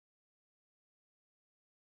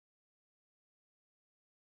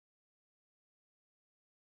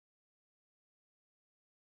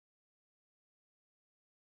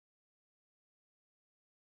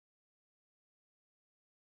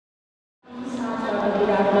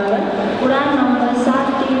विराटनगर उडान number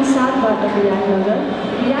 737 बाट विराटनगर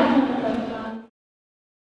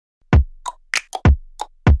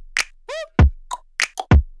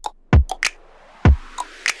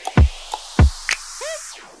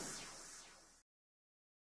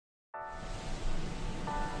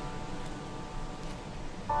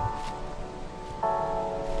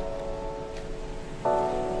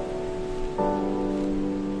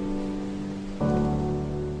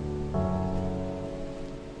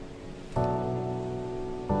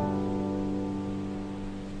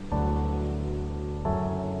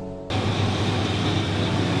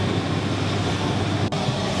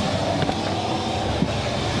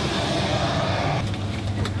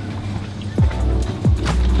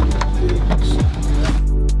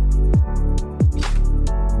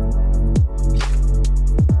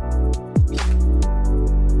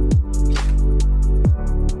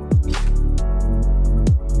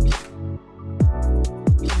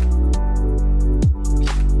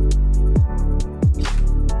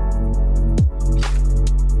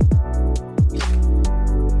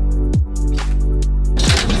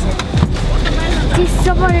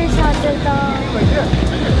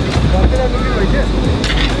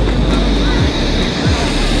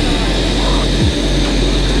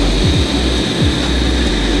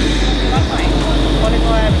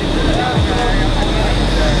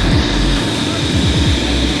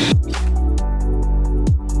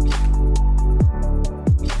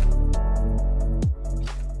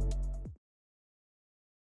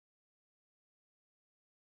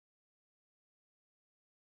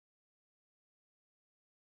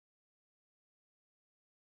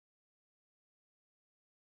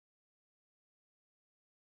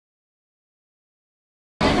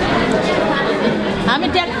हामी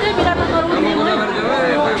ट्याक्कै विराटनगर उड्ने हो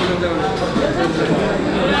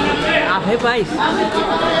आफै पाइस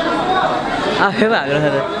आफै भाग्रो छ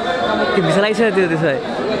त्यो भिसा लागिसक्यो त्यो त्यसो भए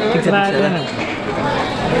ठिक छ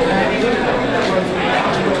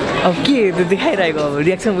अब के त्यो देखाइरहेको अब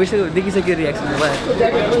रियाक्सन भइसक्यो देखिसक्यो रियाक्सन भयो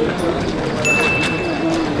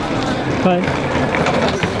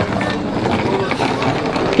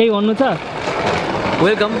केही भन्नु छ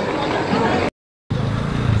वेलकम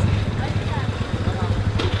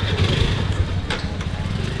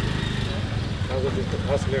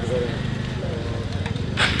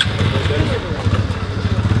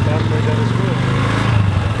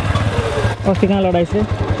अस्ति कहाँ लडाइछ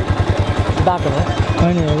बाटोमा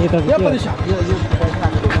होइन यता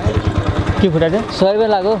के फुटा चाहिँ 100 रुपियाँ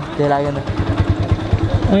लाग्यो त्यो लागेन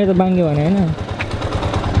अनि त बाङ्ग्यो भने होइन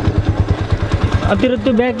तेरो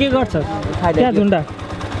त्यो ब्याग के गर्छ त्यहाँ झुन्डा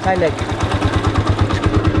साइडलाइट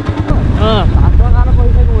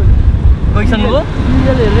पैसा हो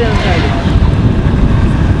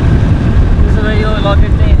त्यसो भए यो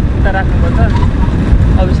लगेज चाहिँ उता राख्नुपर्छ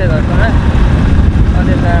अभिषेक घरकोमा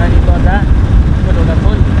अनि अनि गर्दा फोटोका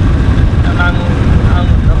फोन मामु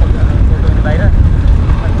आउनुहुन्छ फोटो बाहिर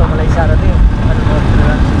अनि तपाईँलाई इसारा दिएँ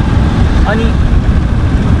अनि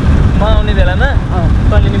म आउने बेलामा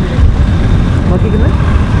तैँले नै भिडियो म के किन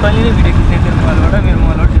तैँले नै भिडियो खिचेको थियो मोबाइलबाट मेरो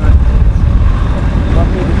मोबाइलबाट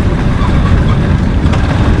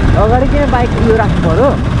अगाडि किन बाइक यो राख्नु पऱ्यो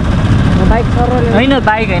बाइक सर होइन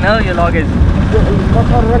बाइक होइन यो लगेज म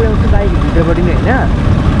सर ल्याउँछु बाइक भित्रपट्टि नै होइन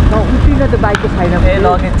उठिन त्यो बाइकको साइडमा ए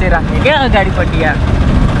लगेज चाहिँ राख्ने क्या अगाडिपट्टि यहाँ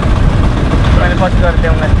मैले पछि गरेर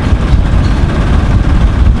ल्याउँला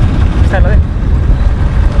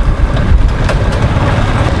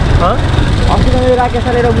अस्ति मैले राकेश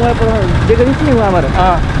लिएर मोबाइल पठाउनु दिएको थिएँ नि उहाँबाट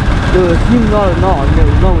त्यो सिम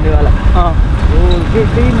नहुनेवाला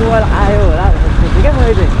त्यही मोबाइल आयो होला सोचेँ क्या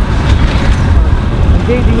मैले चाहिँ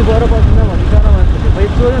केही दिनु पऱ्यो बस्नु भनिकन भन्छु मैले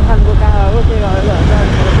सोध्यो खानको कहाँ हो के गर्यो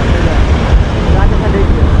राकेश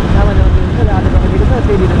सामान्य आज दिएको छ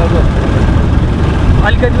त्यही दिनु गएको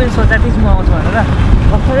अलिकति पनि सोचा थिएँ म आउँछु भनेर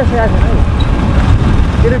कसैले सोचेको छैन हौ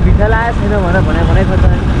तेरो भिजा लागेको छैन भनेर भनाइ खोज्छ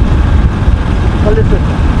कसले सोध्छ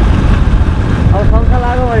अब शङ्का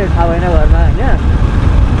लाग्यो भने थाहा भएन घरमा होइन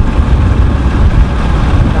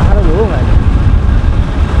साह्रो हो भाइ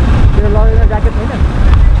तेरो लगेर ज्याकेट छैन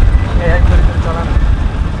ए चला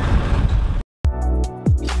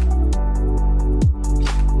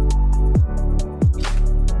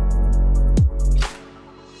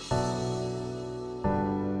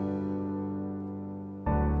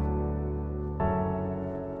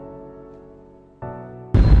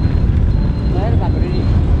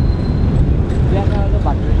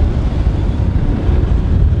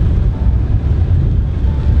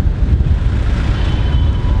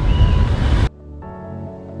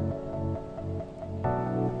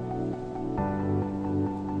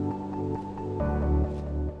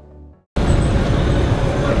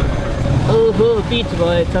ओहो पिच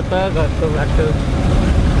भएछ त घरको बाटो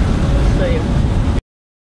सही हो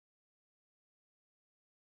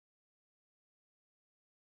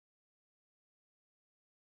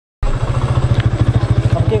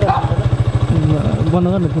अब के गर्नु बन्द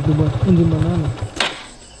गर्न त्यो इन्जिन बन्द गर्न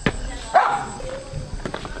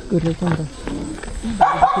कुरेछ नि त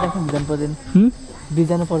जानु पर्दैन दुई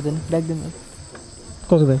जानु पर्दैन ब्याग दिनु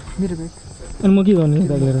कसो भाइ मेरो ब्याग अनि म के गर्ने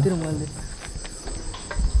ब्याग लिएर तेरो मोबाइल दे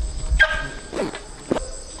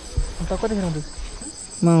त कतिखेर आउँछु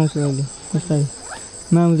म आउँछु अहिले बिस्तारै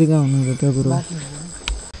मामु चाहिँ कहाँ हुनुहुन्छ त्यो कुरो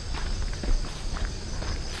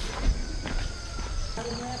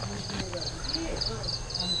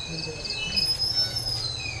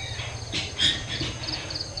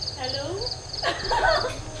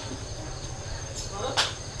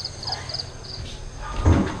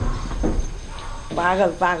पागल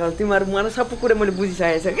पागल तिमीहरू मलाई सबै कुरा मैले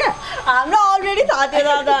बुझिसकेको छु क्या हाम्रो अलरेडी थाहा थियो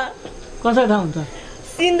दादा कसरी थाहा हुन्छ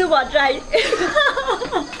सिन्धु भट्टराई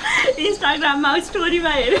इन्स्टाग्राममा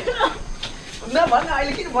स्टोरीमा हेरेर नभन्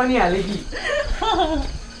अहिले किन भनिहालेँ कि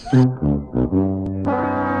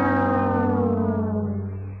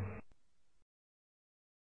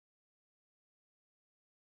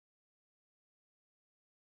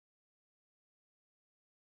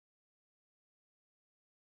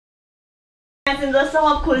मेसेन्जर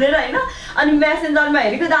सब खोलेर होइन अनि मेसेन्जरमा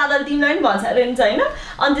हेरेको दादाले तिमीलाई पनि भन्छ अरे होइन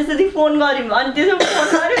अनि त्यसपछि फोन गऱ्यौँ अनि त्यसो फोन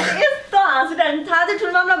गऱ्यो यस्तो हाँस उठायो थाहा थियो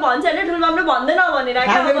ठुलो मामला भन्छ होइन ठुलो मामला भन्दैन भनेर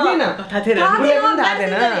हेरेको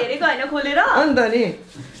होइन खोलेर अन्त नि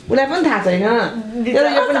उसलाई पनि थाहा छैन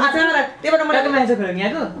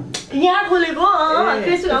यहाँ खोलेको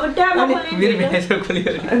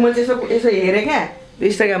मैले चाहिँ यसो हेरेँ क्या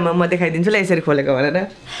इन्स्टाग्राममा म देखाइदिन्छु ल यसरी खोलेको भनेर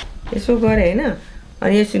यसो गरेँ होइन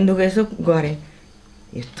अनि यो सिन्धुको यसो गरेँ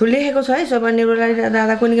यस्तो लेखेको छ है सोभान नेउरालाई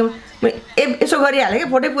दादा कुनै यसो गरिहालेँ क्या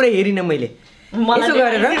फोटो पुरै हेरिनँ मैले यसो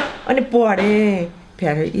गरेर अनि पढेँ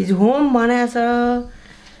फेरि इज होम बनाएछ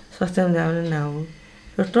सस्तोमा जानु न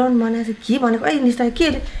टर्न बनाएछ के भनेको ए निस्ता के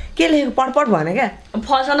लेखेको पटपट भने क्या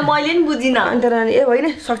फर्स्टमा त मैले पनि बुझिनँ अन्त ए होइन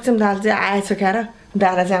सक्षम दाल चाहिँ आएछ क्या र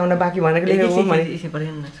दादा चाहिँ आउन बाँकी भनेको लेखेको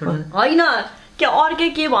होइन के अर्कै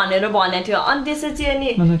के भनेर भनेको थियो अनि त्यसपछि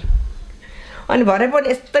अनि भरे पनि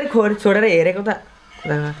यस्तरी छोडेर हेरेको त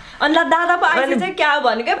अनि दादा पो आइस चाहिँ क्या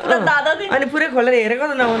भनेको पुरा दादा अनि पुरै खोलेर हेरेको त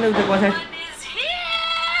नभन्दा उता पछाडि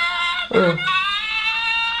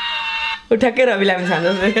ठ्याक्कै रविला पनि छान्छ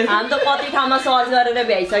हामी त कति ठाउँमा सर्च गरेर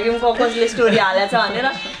भ्याइसक्यौँ कसले स्टोरी हालेछ भनेर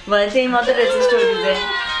भने त्यही मात्रै रहेछ स्टोरी चाहिँ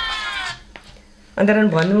अन्त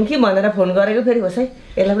भन्नु कि भनेर फोन गरेको फेरि होस् है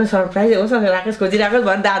यसलाई पनि सरप्राइज होस् राकेश खोजिरहेको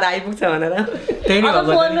भने दादा आइपुग्छ भनेर त्यही नै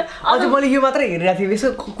अझ मैले यो मात्रै हेरिरहेको थिएँ यसो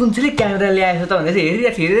कुन चाहिँ क्यामेरा ल्याएछ त भनेर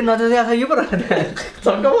हेरिरहेको थिएँ हेर्दै नजर यो पो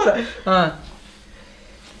छक्क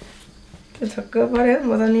पऱ्यो छक्क पऱ्यो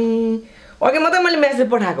म त नि अघि मात्रै मैले मेसेज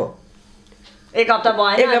पठाएको एक हप्ता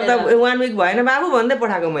भयो 1 विक भएन बाबु भन्दै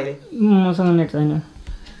पठाएको मैले मसँग नेट छैन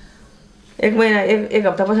एक महिना एक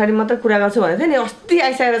हप्ता पछाडि मात्रै कुरा गर्छु भनेको थिएँ नि अस्ति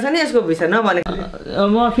आइसकेको छ नि यसको विषय नभनेको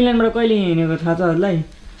म फिनल्यान्डबाट कहिले हिँडेको थाहा छ हजुरलाई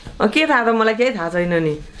के थाहा त मलाई केही थाहा छैन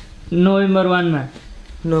नि नोभेम्बर 1 मा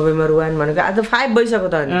नोभेम्बर 1 भनेको आज 5 भइसक्यो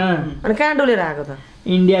त अनि कहाँ डुलेर आएको त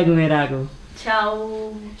इन्डिया घुमेर आएको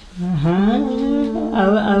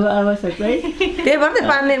त्यही भएर त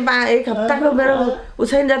 5 दिन एक हप्ताको मेरो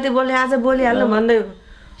उछाइन जति बोले आज बोलिहाल्नु भन्दै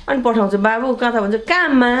अनि पठाउँछु बाबु कता भन्छ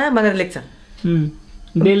काममा भनेर लेख्छ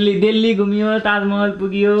दिल्ली घुमियो ताजमहल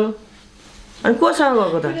पुग्यो अनि कोसँग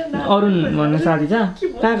गएको त अरुण भन्ने साथी छ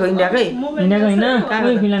कहाँको इन्डियाकै होइन कहाँ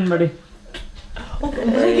फिनल्यान्डबाटै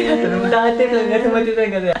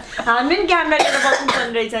हामी पनि क्यामेरा लिएर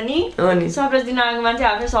बस्नुपर्ने रहेछ नि सरप्राइज दिन आएको मान्छे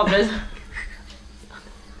आफै सरप्राइज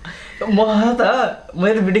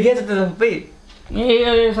मैले त भिडियो खिचेको त सबै ए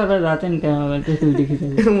सरप्राइज भएको थियो नि त्यहाँ त्यसले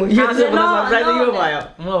देखिसक्यो यो भयो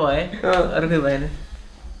म भएँ अरू कोही भएन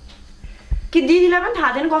कि दिदीलाई पनि थाहा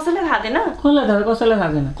थिएन कसैलाई थाहा थिएन कसैलाई थाहा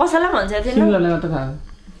छैन कसैलाई भन्छ थिएन सिन्धुलाई मात्र थाहा हो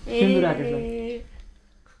Sindhu राकेशलाई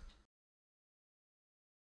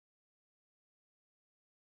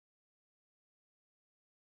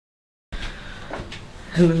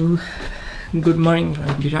hello good morning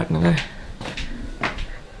Biratnagar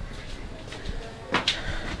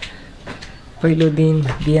पहिलो दिन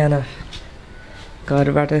बिहान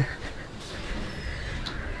घरबाट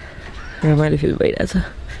रमाइलो फिल भइरहेछ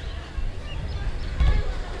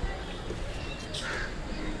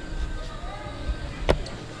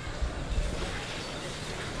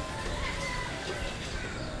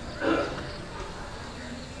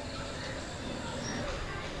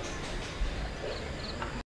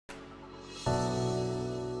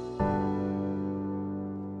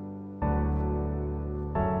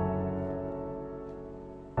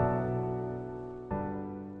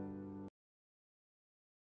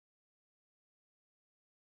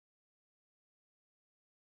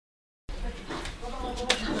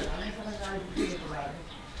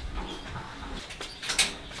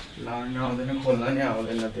लाउन आउँदैन खोल्न नि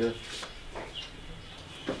आउँदैन त्यो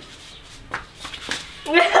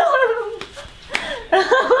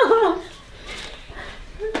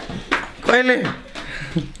कहिले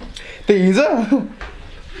त्यो हिजो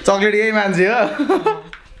चक्लेट यही मान्छे हो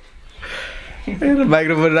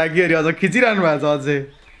माइक्रोफोन राखियो अझ खिचिरहनु भएको छ अझै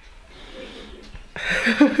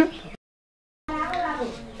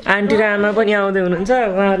आन्टी र आमा पनि आउँदै हुनुहुन्छ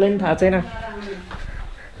उहाँहरूलाई पनि थाहा छैन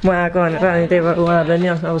म आएको भनेर अनि त्यही भएर उहाँहरूलाई नि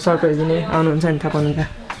अब सरप्राइज दिने आउनुहुन्छ नि थाहा पाउनु त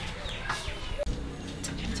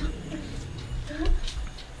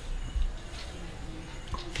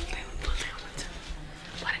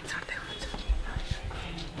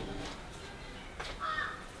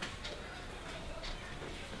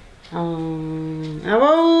अब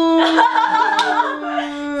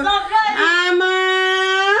आमा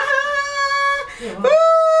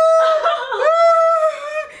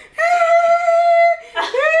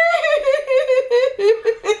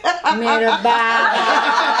मेरो बाबा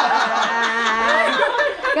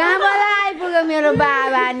कहाँबाट आइपुग्यो मेरो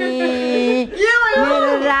बाबा नि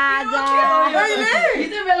मेरो राजा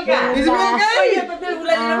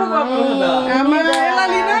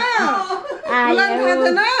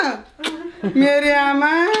मेरो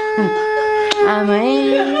आमा आमै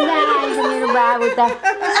मेरो बाबु त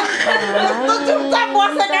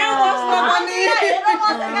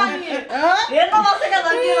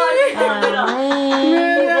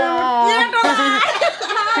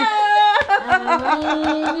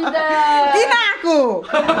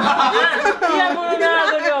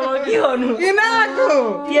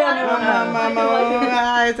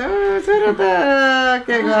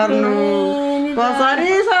के गर्नु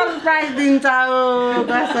कसरी सरप्राइज दिन्छ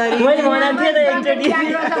कसरी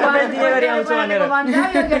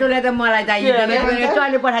केटोले त मलाई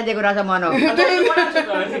चाहियो पठाइदिएको रहेछ मन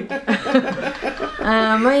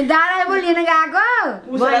मै दादा पो लिन गएको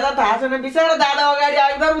उसलाई त थाहा छैन बिचरा दादा अगाडि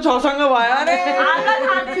आइदा छसँग भयो अरे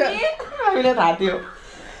हामीले थाहा थियो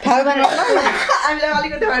हामीलाई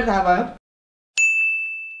अलिकति अगाडि थाहा भयो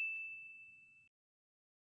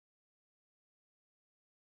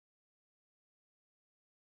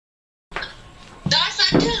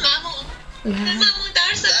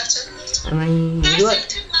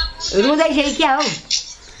रुँदैछ क्या हो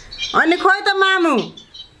अनि खोइ त मामु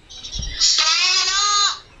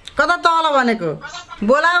कता तल भनेको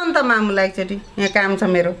बोलाऊ नि त मामुलाई एकचोटि यहाँ काम छ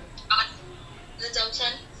मेरो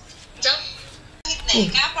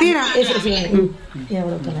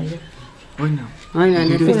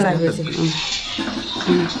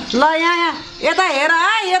ल यहाँ यता हेर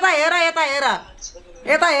है यता हेर यता हेर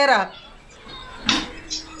यता हेर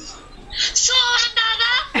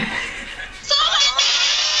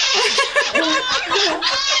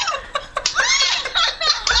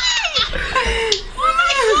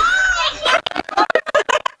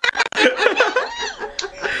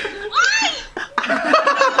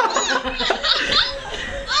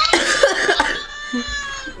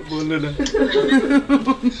बोल्नु न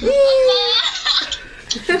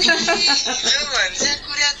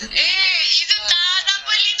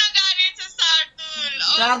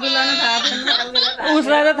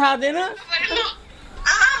उसलाई त थाहा थिएन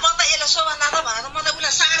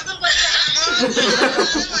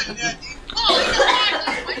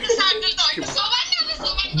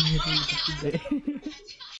Thank you.